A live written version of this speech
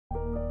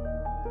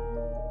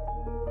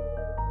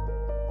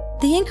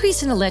The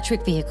increase in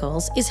electric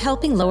vehicles is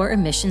helping lower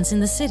emissions in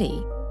the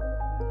city.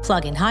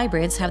 Plug-in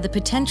hybrids have the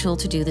potential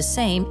to do the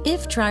same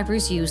if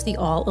drivers use the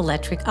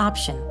all-electric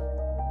option.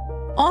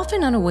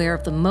 Often unaware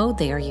of the mode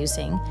they are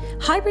using,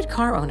 hybrid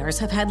car owners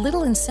have had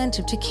little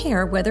incentive to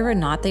care whether or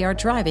not they are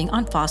driving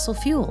on fossil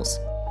fuels.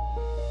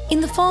 In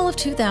the fall of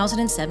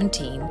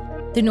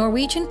 2017, the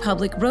Norwegian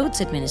Public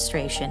Roads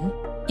Administration,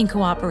 in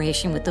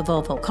cooperation with the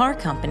Volvo car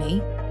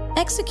company,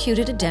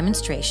 executed a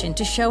demonstration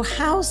to show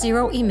how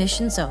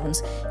zero-emission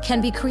zones can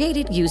be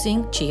created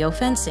using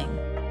geofencing.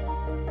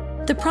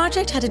 The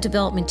project had a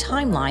development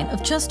timeline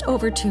of just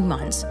over 2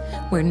 months,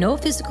 where no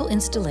physical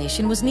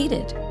installation was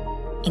needed.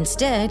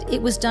 Instead,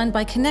 it was done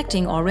by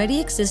connecting already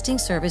existing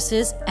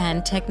services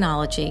and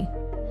technology.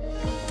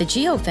 The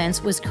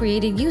geofence was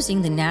created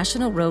using the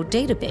National Road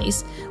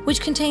Database, which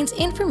contains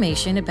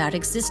information about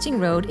existing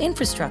road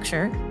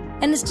infrastructure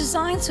and is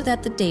designed so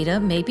that the data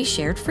may be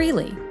shared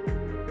freely.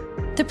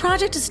 The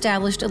project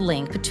established a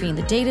link between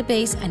the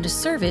database and a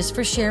service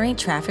for sharing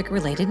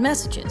traffic-related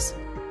messages.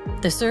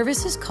 The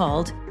service is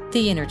called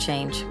the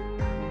Interchange.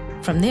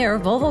 From there,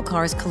 Volvo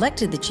cars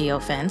collected the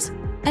geofence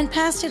and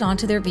passed it on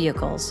to their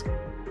vehicles.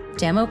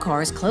 Demo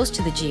cars close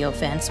to the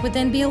geofence would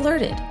then be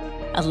alerted,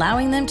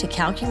 allowing them to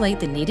calculate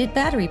the needed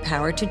battery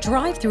power to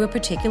drive through a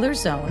particular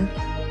zone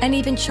and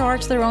even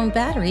charge their own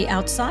battery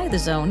outside the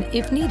zone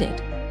if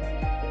needed.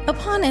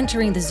 Upon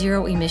entering the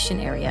zero-emission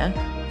area,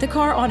 the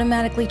car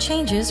automatically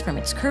changes from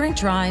its current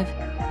drive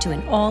to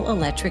an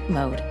all-electric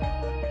mode.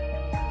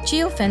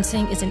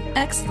 Geofencing is an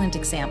excellent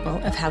example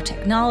of how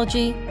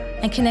technology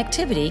and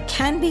connectivity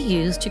can be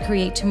used to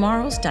create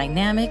tomorrow's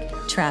dynamic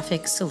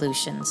traffic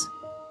solutions.